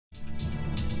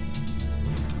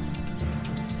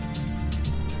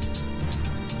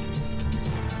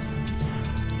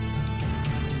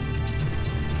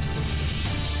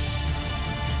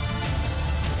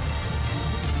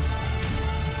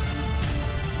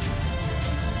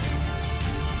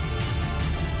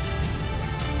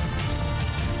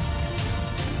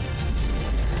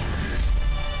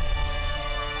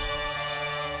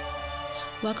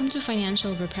Welcome to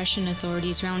Financial Repression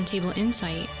Authority's Roundtable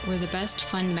Insight, where the best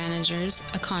fund managers,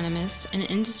 economists, and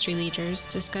industry leaders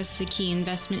discuss the key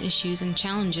investment issues and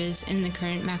challenges in the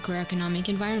current macroeconomic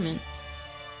environment.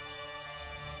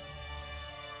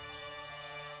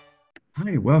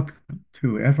 Hi, welcome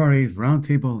to FRA's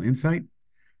Roundtable Insight.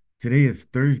 Today is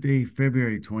Thursday,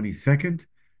 February 22nd.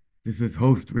 This is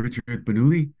host Richard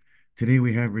Benuli. Today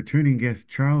we have returning guest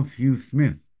Charles Hugh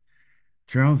Smith.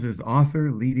 Charles is author,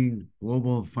 leading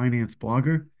global finance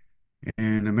blogger,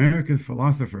 and America's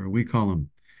philosopher, we call him.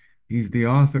 He's the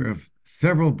author of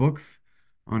several books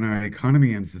on our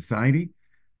economy and society,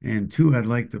 and two I'd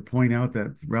like to point out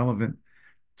that's relevant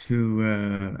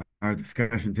to our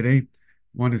discussion today.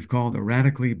 One is called A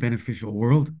Radically Beneficial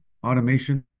World,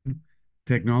 Automation,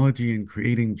 Technology, and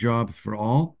Creating Jobs for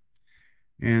All.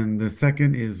 And the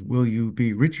second is Will You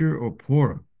Be Richer or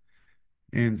Poorer?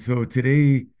 And so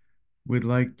today we'd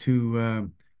like to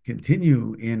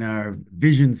continue in our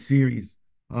vision series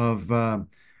of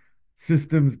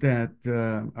systems that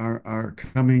are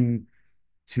coming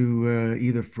to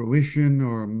either fruition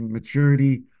or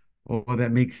maturity, or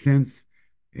that makes sense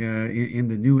in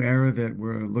the new era that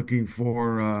we're looking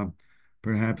for,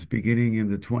 perhaps beginning in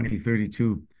the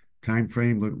 2032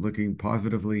 timeframe, looking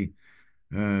positively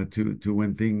to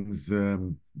when things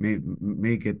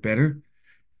may get better.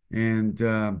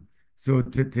 And so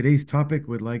today's topic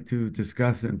would like to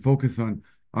discuss and focus on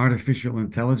artificial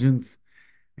intelligence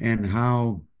and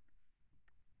how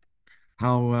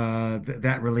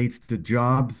that relates to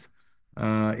jobs.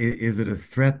 Is it a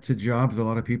threat to jobs? A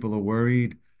lot of people are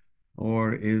worried,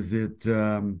 or is it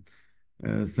some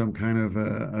kind of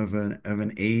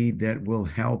an aid that will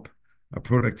help, a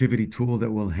productivity tool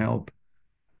that will help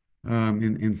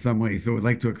in some way? So we'd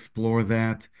like to explore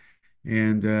that.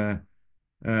 And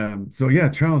so yeah,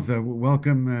 Charles,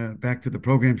 welcome back to the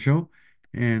program show.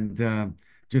 And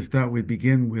just thought we'd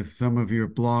begin with some of your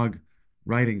blog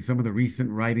writing, some of the recent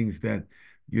writings that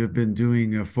you have been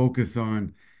doing a focus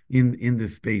on in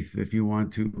this space, if you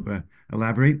want to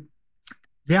elaborate.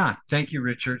 Yeah, thank you,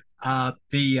 Richard. Our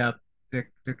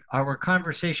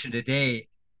conversation today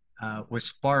was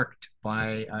sparked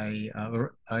by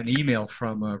an email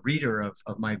from a reader of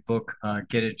my book,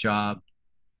 Get a Job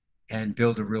and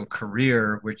Build a Real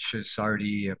Career, which is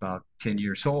already about 10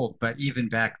 years old. But even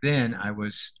back then, I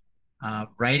was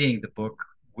writing the book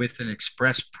with an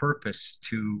express purpose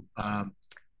to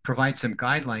provide some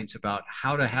guidelines about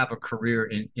how to have a career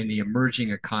in the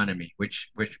emerging economy, which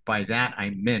by that I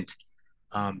meant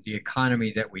the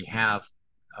economy that we have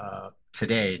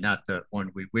today, not the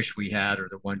one we wish we had or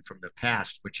the one from the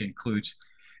past, which includes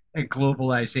a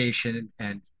globalization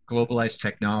and globalized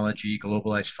technology,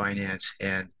 globalized finance,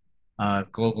 and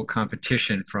global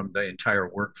competition from the entire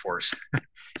workforce.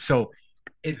 So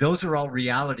those are all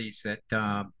realities that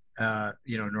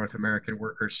North American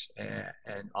workers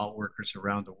and all workers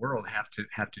around the world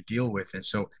have to deal with. And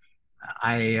so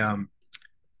I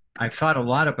I've thought a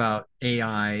lot about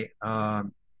AI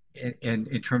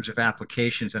in terms of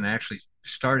applications, and I actually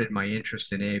started my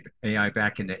interest in AI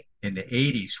back in the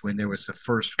 80s when there was the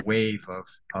first wave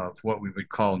of what we would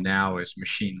call now as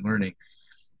machine learning.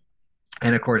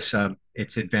 And of course,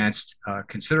 it's advanced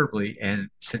considerably, and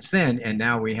since then, and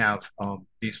now we have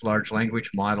these large language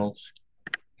models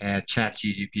and chat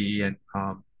GDP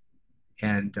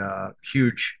and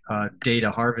huge data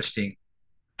harvesting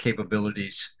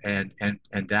capabilities, and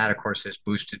that of course has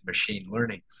boosted machine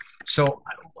learning. So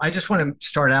I just want to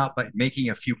start out by making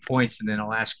a few points, and then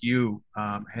I'll ask you,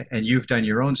 and you've done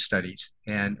your own studies,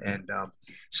 and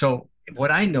so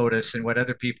what I notice and what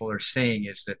other people are saying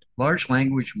is that large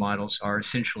language models are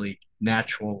essentially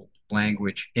natural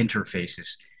language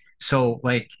interfaces. So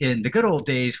like in the good old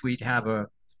days, we'd have a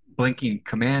blinking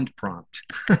command prompt.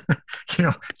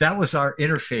 That was our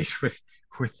interface with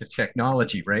the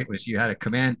technology, right? Was you had a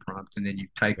command prompt and then you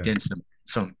typed Yeah. in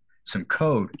some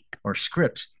code or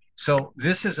scripts. So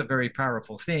this is a very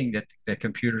powerful thing that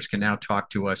computers can now talk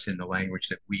to us in the language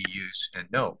that we use and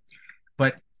know.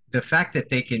 But the fact that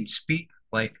they can speak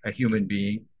like a human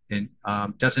being and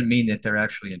doesn't mean that they're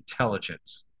actually intelligent.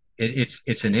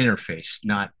 It's an interface,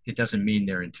 not it doesn't mean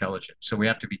they're intelligent. So we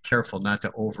have to be careful not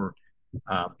to over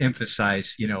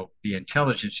emphasize, the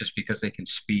intelligence just because they can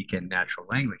speak in natural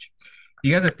language.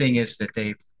 The other thing is that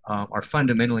they are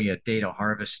fundamentally a data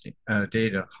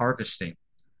harvesting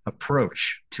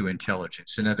approach to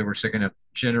intelligence. In other words, they're going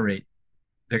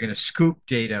to scoop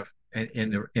data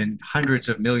in hundreds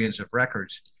of millions of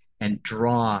records and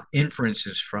draw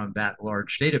inferences from that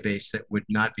large database that would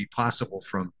not be possible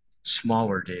from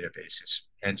smaller databases.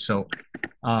 And so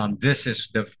this is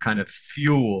the kind of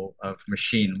fuel of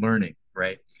machine learning,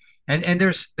 right? And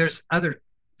there's other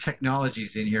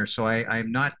technologies in here. So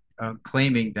I'm not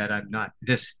claiming that I'm not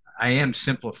this. I am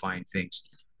simplifying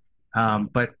things,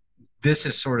 but this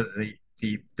is sort of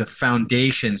the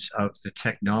foundations of the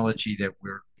technology that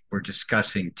we're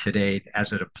discussing today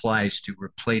as it applies to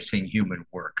replacing human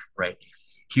work, right?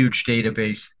 Huge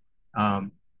database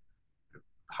um,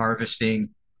 harvesting,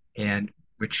 and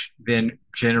which then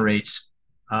generates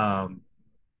um,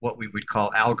 what we would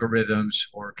call algorithms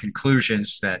or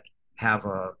conclusions that have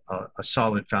a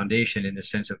solid foundation in the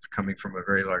sense of coming from a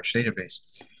very large database.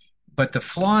 But the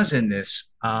flaws in this,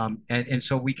 and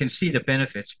so we can see the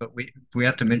benefits, but we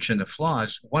have to mention the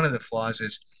flaws. One of the flaws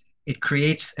is it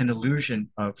creates an illusion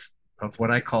of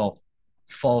what I call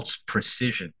false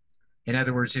precision. In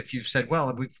other words, if you've said,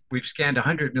 well, we've scanned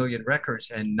 100 million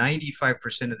records, and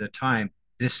 95% of the time,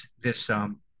 this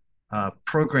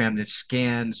program that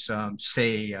scans,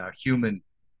 say, human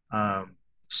um,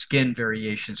 skin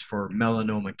variations for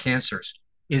melanoma cancers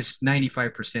is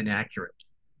 95% accurate.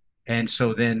 And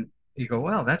so then you go,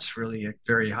 well, that's really a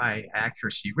very high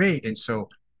accuracy rate. And so,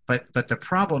 but the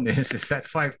problem is that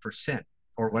 5%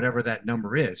 or whatever that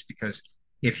number is, because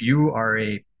if you are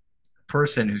a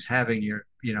person who's having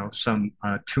some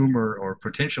tumor or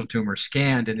potential tumor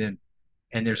scanned,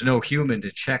 and there's no human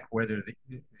to check whether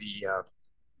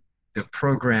the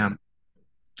program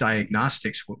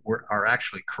diagnostics are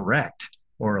actually correct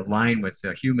or align with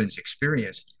the human's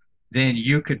experience, then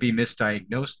you could be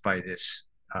misdiagnosed by this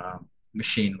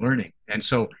machine learning. And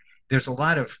so there's a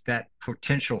lot of that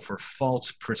potential for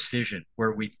false precision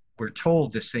where we're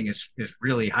told this thing is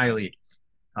really highly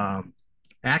um,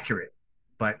 accurate,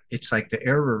 but it's like the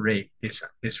error rate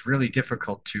is really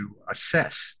difficult to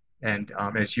assess. And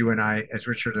as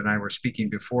Richard and I were speaking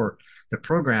before the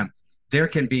program, there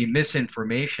can be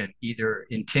misinformation, either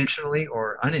intentionally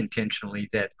or unintentionally,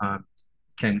 that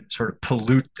can sort of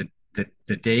pollute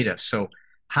the data. So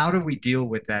how do we deal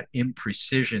with that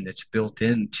imprecision that's built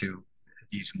into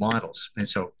these models? And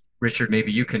so, Richard,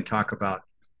 maybe you can talk about,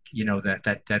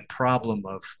 that problem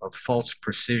of false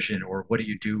precision, or what do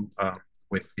you do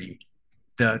with the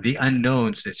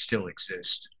unknowns that still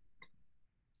exist?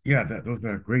 Yeah, those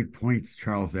are great points,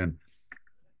 Charles. And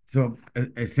so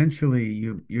essentially,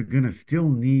 you're going to still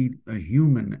need a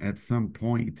human at some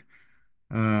point,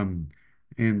 um,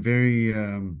 and very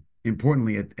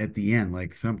importantly at the end,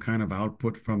 like some kind of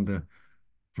output from the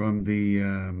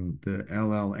LLM,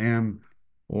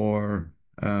 or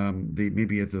the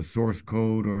maybe it's a source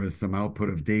code or some output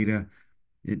of data.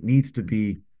 It needs to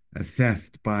be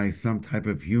assessed by some type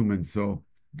of human. So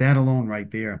that alone right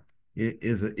there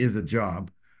is a job.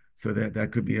 So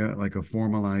that could be like a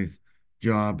formalized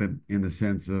job in the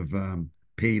sense of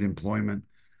paid employment.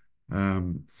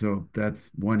 So that's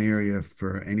one area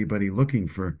for anybody looking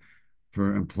for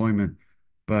employment.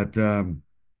 But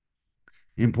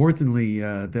importantly,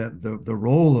 that the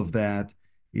role of that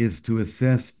is to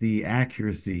assess the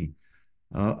accuracy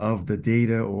of the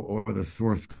data, or the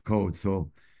source code. So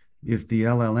if the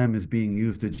LLM is being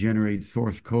used to generate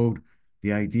source code,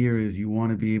 the idea is you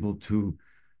want to be able to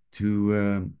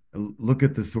look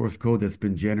at the source code that's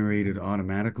been generated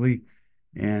automatically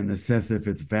and assess if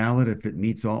it's valid, if it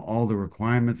meets all the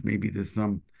requirements. Maybe there's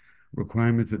some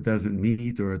requirements it doesn't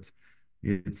meet, or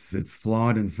it's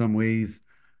flawed in some ways.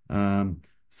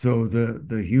 So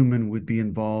the human would be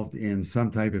involved in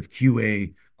some type of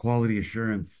QA, quality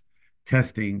assurance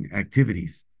testing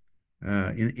activities,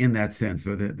 in that sense.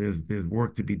 So there's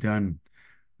work to be done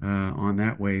on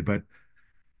that way. But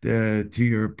to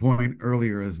your point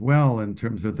earlier as well, in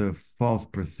terms of the false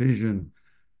precision,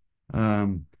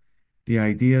 um, the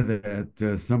idea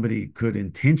that somebody could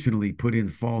intentionally put in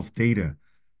false data.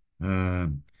 Uh,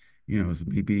 so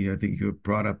maybe I think you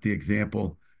brought up the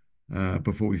example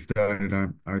before we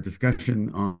started our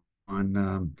discussion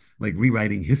on like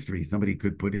rewriting history. Somebody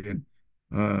could put in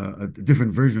a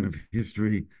different version of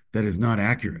history that is not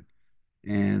accurate,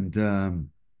 and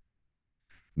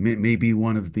maybe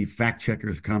one of the fact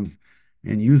checkers comes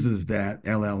and uses that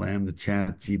LLM, the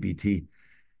Chat GBT,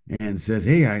 and says,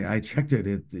 "Hey, I checked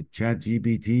it. The Chat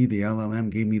GBT, the LLM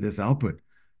gave me this output,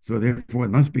 so therefore it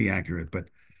must be accurate."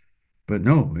 But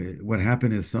no, what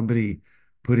happened is somebody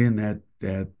put in that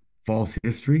false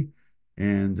history,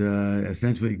 and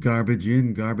essentially garbage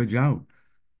in, garbage out.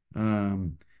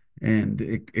 Um, and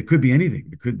it could be anything.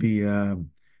 It could be,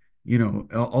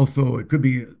 also it could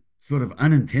be sort of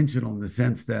unintentional in the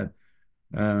sense that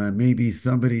maybe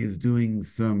somebody is doing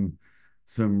some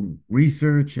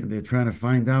research and they're trying to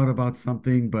find out about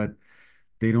something, but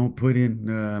they don't put in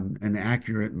an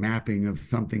accurate mapping of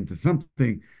something to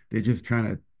something. They're just trying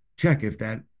to check if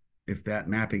that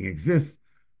mapping exists,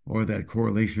 or that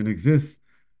correlation exists.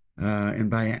 And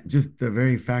by just the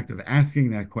very fact of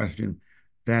asking that question,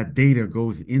 that data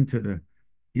goes into the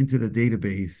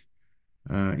database,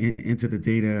 into the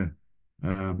data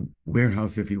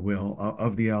warehouse, if you will,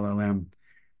 of the LLM,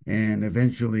 and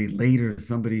eventually later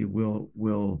somebody will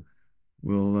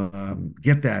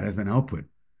get that as an output.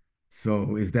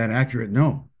 So is that accurate?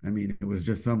 No. I mean, it was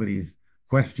just somebody's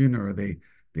question, or they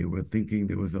were thinking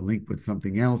there was a link with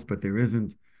something else, but there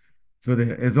isn't. So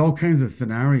there's all kinds of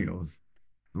scenarios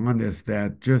on this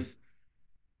that just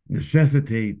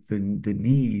necessitate the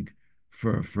need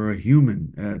for a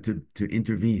human to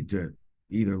intervene, to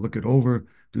either look it over,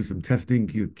 do some testing,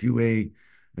 QA,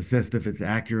 assess if it's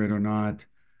accurate or not.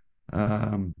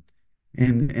 Um,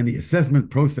 and the assessment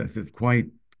process is quite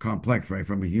complex, right?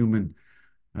 From a human,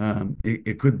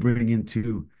 it could bring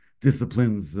into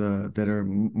disciplines that are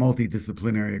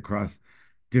multidisciplinary across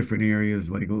different areas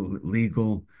like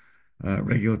legal,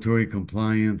 regulatory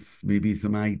compliance, maybe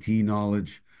some IT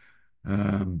knowledge.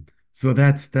 So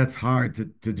that's hard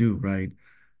to do, right?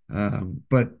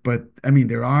 But I mean,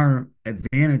 there are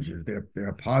advantages. There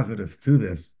are positives to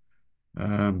this,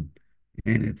 um,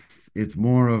 and it's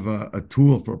more of a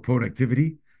tool for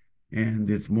productivity, and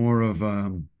it's more of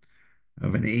an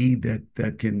aid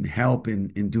that can help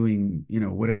in doing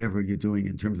whatever you're doing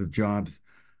in terms of jobs.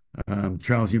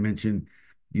 Charles, you mentioned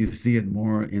you see it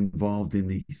more involved in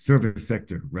the service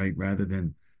sector, right, rather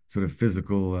than sort of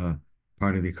physical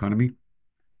part of the economy.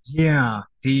 Yeah,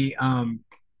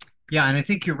 yeah, and I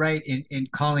think you're right in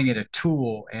calling it a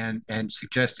tool and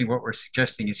suggesting what we're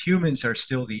suggesting is humans are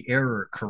still the error